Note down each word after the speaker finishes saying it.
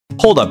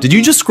Hold up, did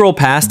you just scroll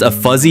past a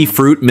fuzzy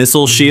fruit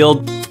missile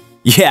shield?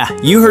 Yeah,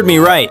 you heard me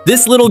right.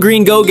 This little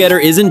green go-getter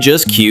isn't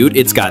just cute,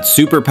 it's got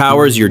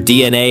superpowers your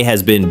DNA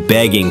has been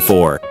begging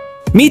for.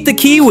 Meet the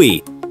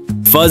kiwi!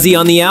 Fuzzy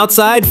on the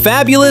outside,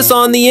 fabulous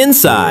on the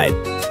inside.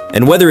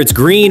 And whether it's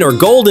green or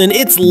golden,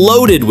 it's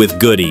loaded with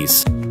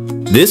goodies.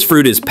 This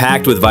fruit is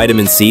packed with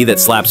vitamin C that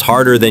slaps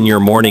harder than your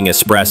morning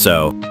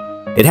espresso.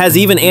 It has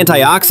even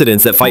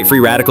antioxidants that fight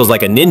free radicals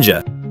like a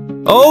ninja.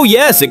 Oh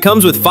yes, it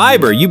comes with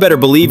fiber. You better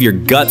believe your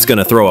gut's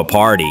gonna throw a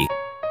party.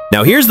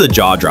 Now here's the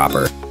jaw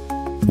dropper.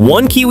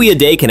 1 kiwi a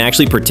day can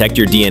actually protect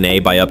your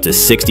DNA by up to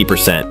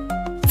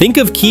 60%. Think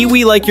of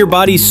kiwi like your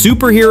body's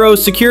superhero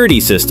security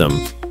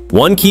system.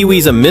 1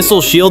 kiwi's a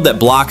missile shield that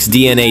blocks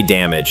DNA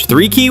damage.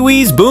 3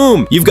 kiwis,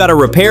 boom! You've got a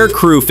repair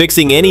crew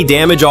fixing any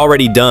damage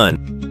already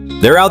done.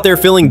 They're out there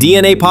filling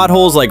DNA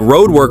potholes like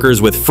road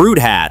workers with fruit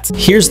hats.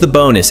 Here's the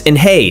bonus, and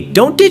hey,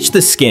 don't ditch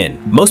the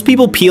skin. Most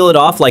people peel it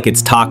off like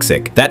it's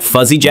toxic. That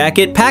fuzzy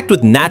jacket, packed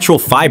with natural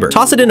fiber.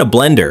 Toss it in a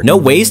blender. No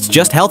waste,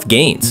 just health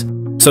gains.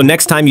 So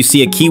next time you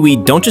see a kiwi,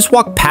 don't just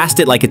walk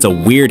past it like it's a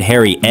weird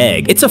hairy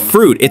egg. It's a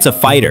fruit, it's a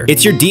fighter.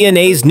 It's your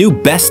DNA's new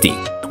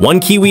bestie. 1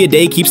 kiwi a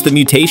day keeps the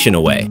mutation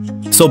away.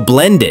 So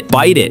blend it,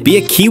 bite it, be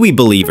a kiwi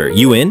believer.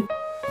 You in?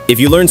 If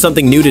you learned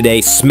something new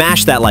today,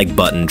 smash that like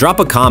button, drop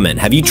a comment.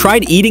 Have you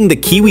tried eating the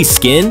kiwi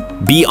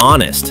skin? Be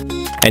honest.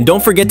 And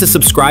don't forget to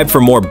subscribe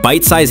for more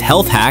bite-sized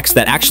health hacks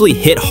that actually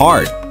hit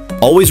hard.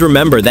 Always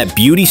remember that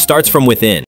beauty starts from within.